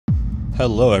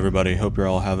Hello everybody, hope you're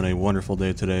all having a wonderful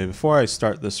day today. Before I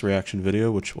start this reaction video,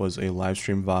 which was a live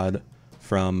stream VOD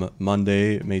from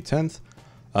Monday, May 10th,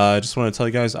 I just want to tell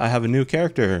you guys I have a new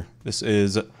character. This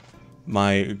is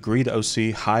my Greed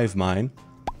OC Hive Mine.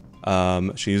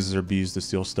 She uses her bees to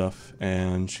steal stuff,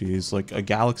 and she's like a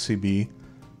galaxy bee,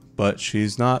 but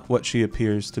she's not what she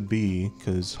appears to be,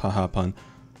 because haha pun,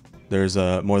 there's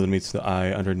more than meets the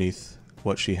eye underneath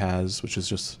what she has, which is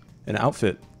just an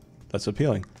outfit that's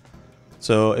appealing.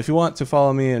 So if you want to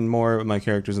follow me and more of my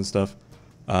characters and stuff,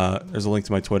 there's a link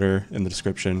to my Twitter in the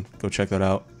description. Go check that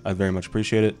out. I'd very much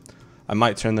appreciate it. I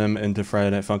might turn them into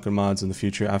Friday Night Funkin mods in the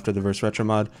future after the Verse Retro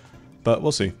mod, but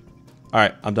we'll see.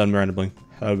 Alright, I'm done rambling.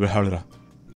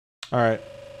 Alright.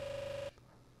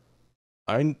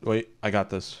 Wait, I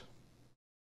got this.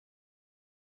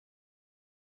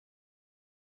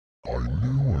 I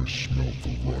knew I smelled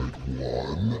the right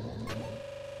one.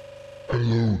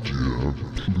 Hello, dear.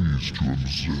 Pleased to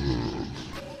observe.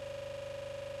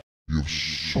 You have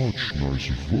such nice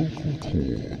vocal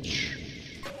cords.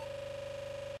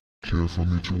 Care for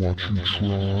me to watch you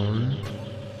try?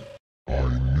 I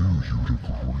knew you'd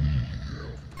agree.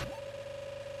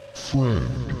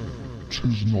 Friend,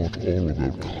 'tis not all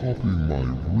about copying my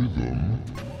rhythm.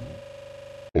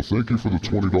 Oh, thank you for the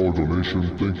 $20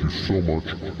 donation. Thank you so much.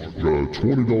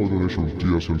 $20 donation with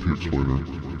DSMP Explainer.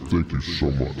 Thank you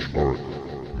so much. Alright.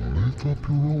 Make up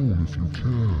your own if you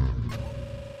can.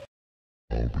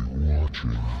 I'll be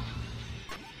watching.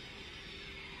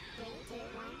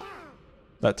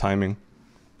 That timing.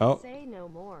 Oh. Say no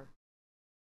more.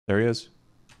 There he is.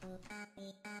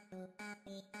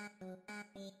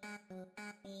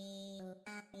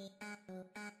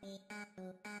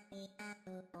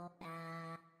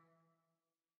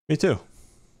 Me too.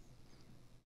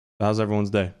 How's everyone's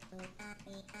day?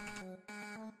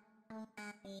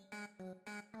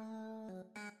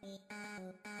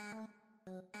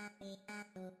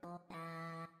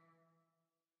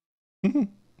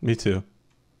 Me too.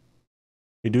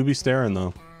 You do be staring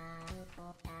though.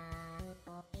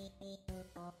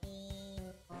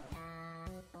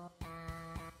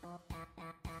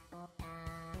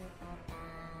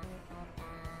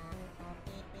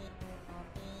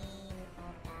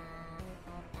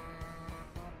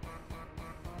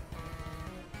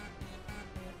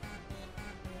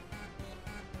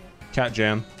 Cat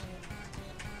jam.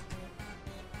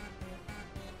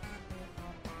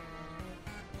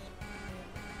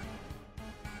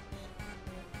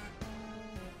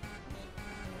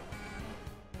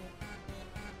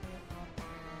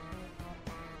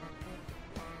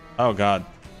 Oh god.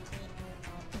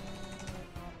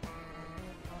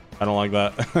 I don't like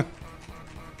that.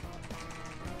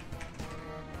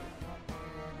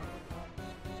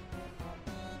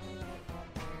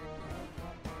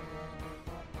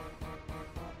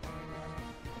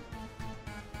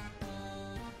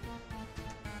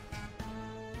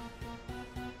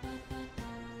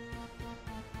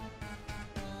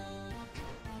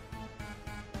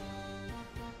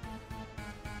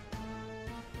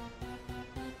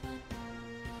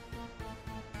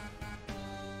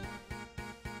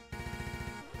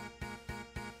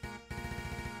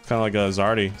 Kind of like a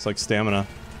Zardy. It's like stamina.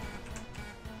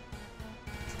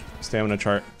 Stamina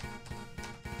chart.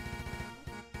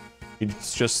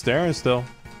 He's just staring still.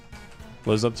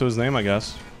 Lives up to his name, I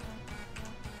guess.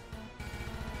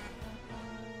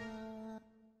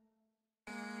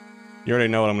 You already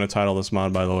know what I'm going to title this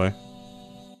mod, by the way.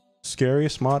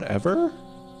 Scariest mod ever?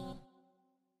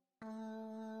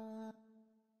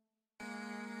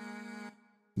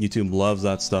 YouTube loves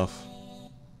that stuff.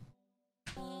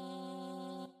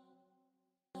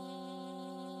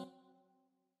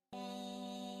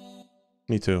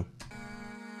 Me too.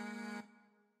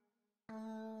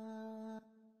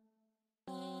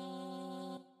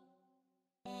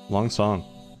 Long song.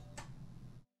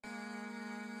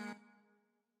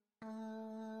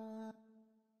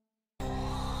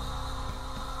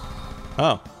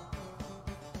 Oh.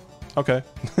 Okay.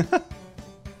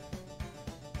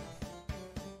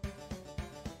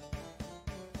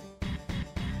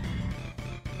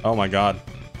 Oh my god.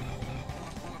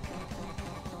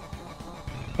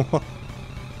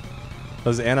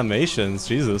 Those animations,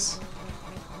 Jesus.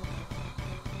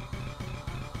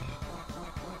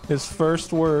 His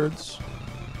first words.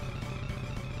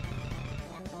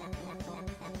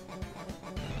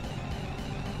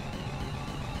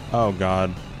 Oh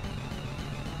god.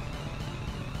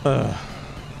 Ugh.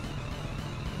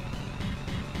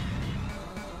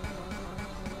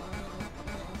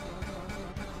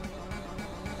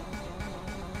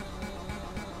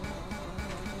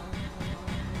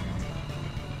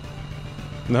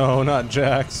 No, not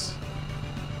Jax.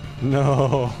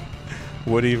 No.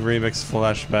 Woody remix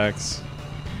flashbacks.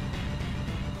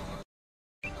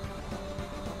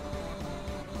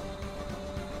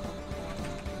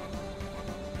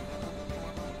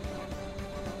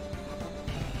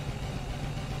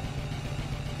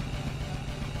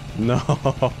 No.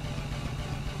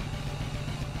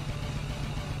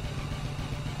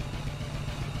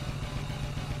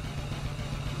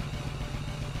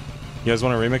 You guys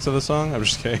want a remix of the song? I'm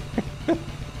just kidding.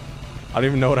 I don't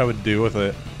even know what I would do with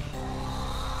it.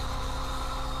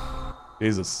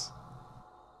 Jesus.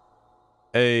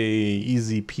 Hey,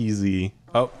 easy peasy.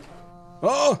 Oh.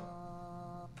 Oh!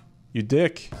 You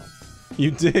dick. You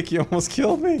dick, you almost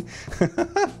killed me.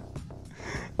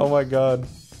 Oh my god.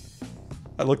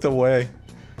 I looked away.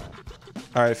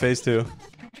 Alright, phase 2. Here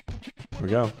we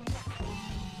go.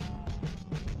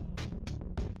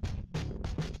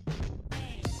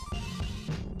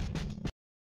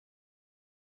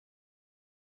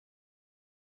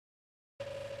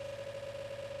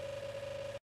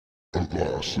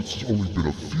 Alas, it's only been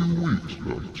a few weeks.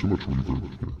 Too much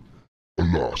reverb here.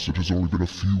 Alas, it has only been a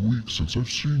few weeks since I've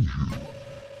seen you.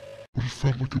 But it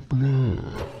felt like a blur.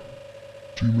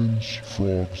 Demons,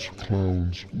 frogs,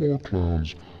 clowns, more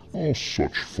clowns, all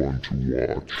such fun to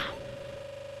watch.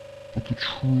 But the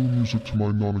true music to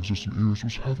my non-existent ears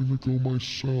was having a go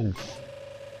myself.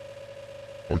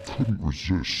 I couldn't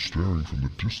resist staring from the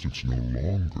distance no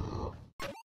longer.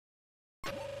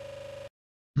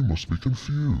 You must be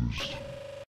confused.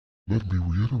 Let me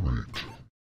reiterate.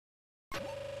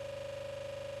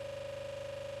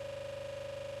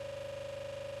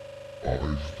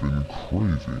 I've been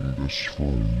craving this for a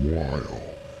while,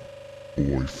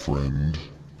 boyfriend.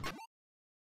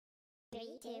 3,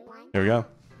 2, 1. Here we go.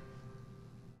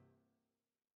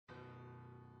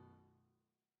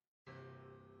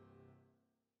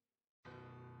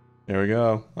 There we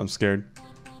go. I'm scared.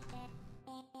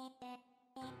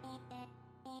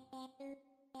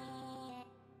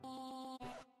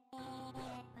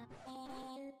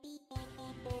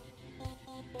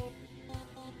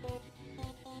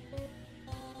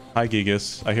 Hi,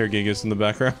 Gigas. I hear Gigas in the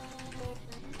background.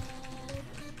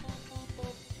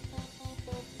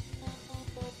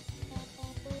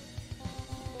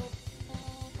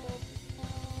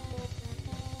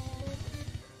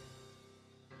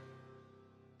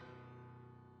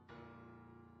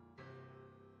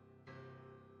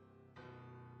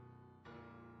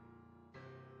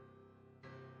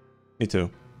 Me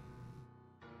too.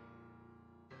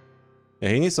 Yeah,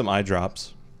 he needs some eye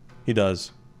drops. He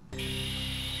does.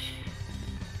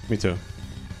 Me too.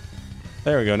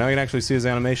 There we go. Now you can actually see his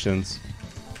animations.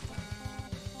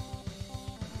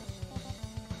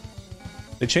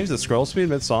 They changed the scroll speed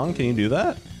mid-song. Can you do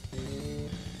that?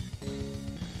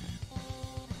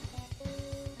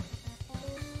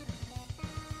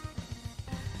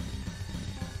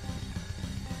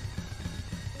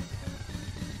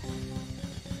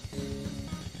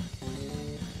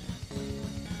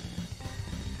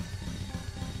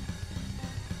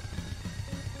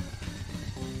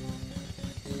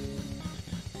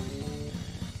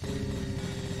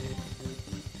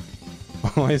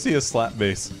 Why is he a slap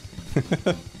bass?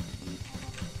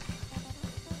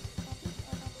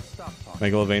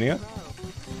 Megalovania?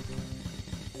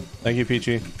 Thank you,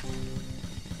 Peachy.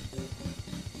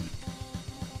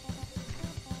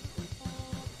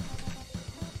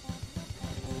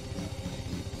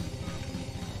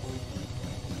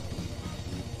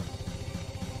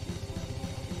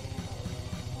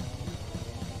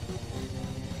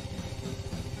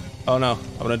 Oh no,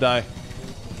 I'm gonna die.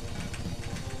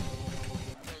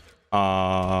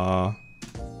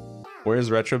 Where's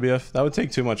RetroBF? That would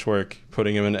take too much work,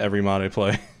 putting him in every mod I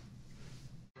play.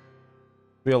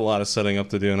 Be a lot of setting up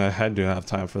to do, and I do have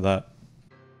time for that.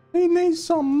 He needs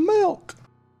some milk!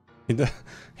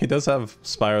 He does have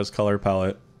Spyro's color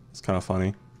palette. It's kind of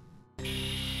funny.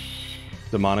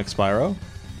 Demonic Spyro?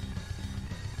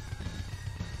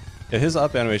 Yeah, his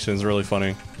up animation is really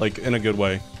funny. Like, in a good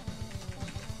way.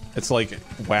 It's like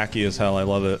wacky as hell, I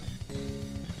love it.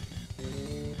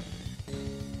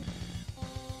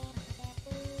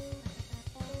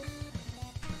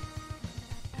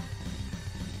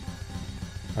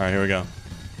 Alright, here we go.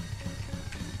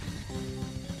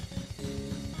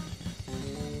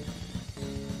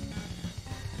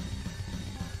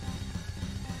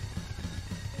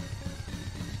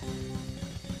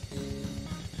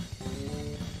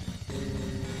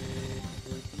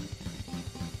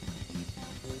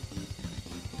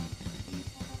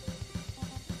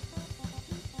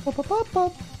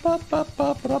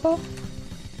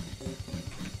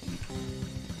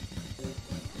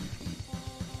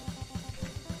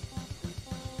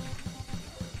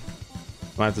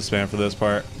 Might have to spam for this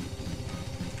part.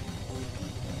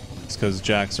 It's because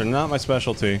jacks are not my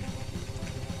specialty.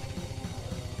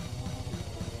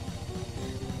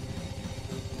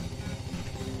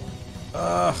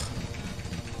 Ugh.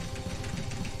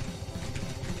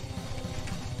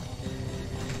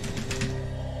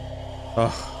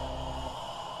 Ugh.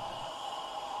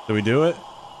 Did we do it?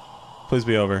 Please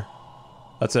be over.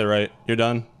 That's it, right? You're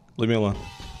done? Leave me alone.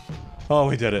 Oh,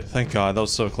 we did it. Thank God. That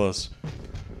was so close.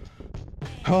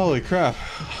 Holy crap.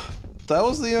 That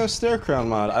was the Starecrown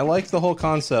mod. I like the whole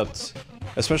concept.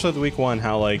 Especially at the week 1,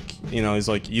 how like, you know, he's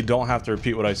like, you don't have to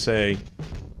repeat what I say.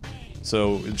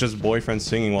 So, just boyfriend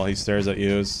singing while he stares at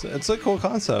you. It's a cool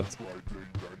concept.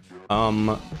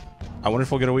 I wonder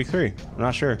if we'll get a week 3. I'm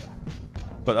not sure.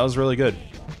 But that was really good.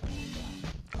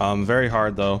 Very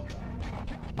hard though.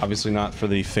 Obviously not for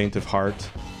the faint of heart.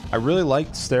 I really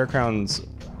liked Starecrown's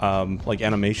like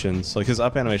animations. Like his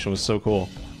up animation was so cool.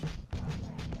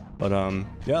 But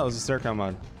yeah, it was a Starecrown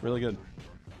mod. Really good.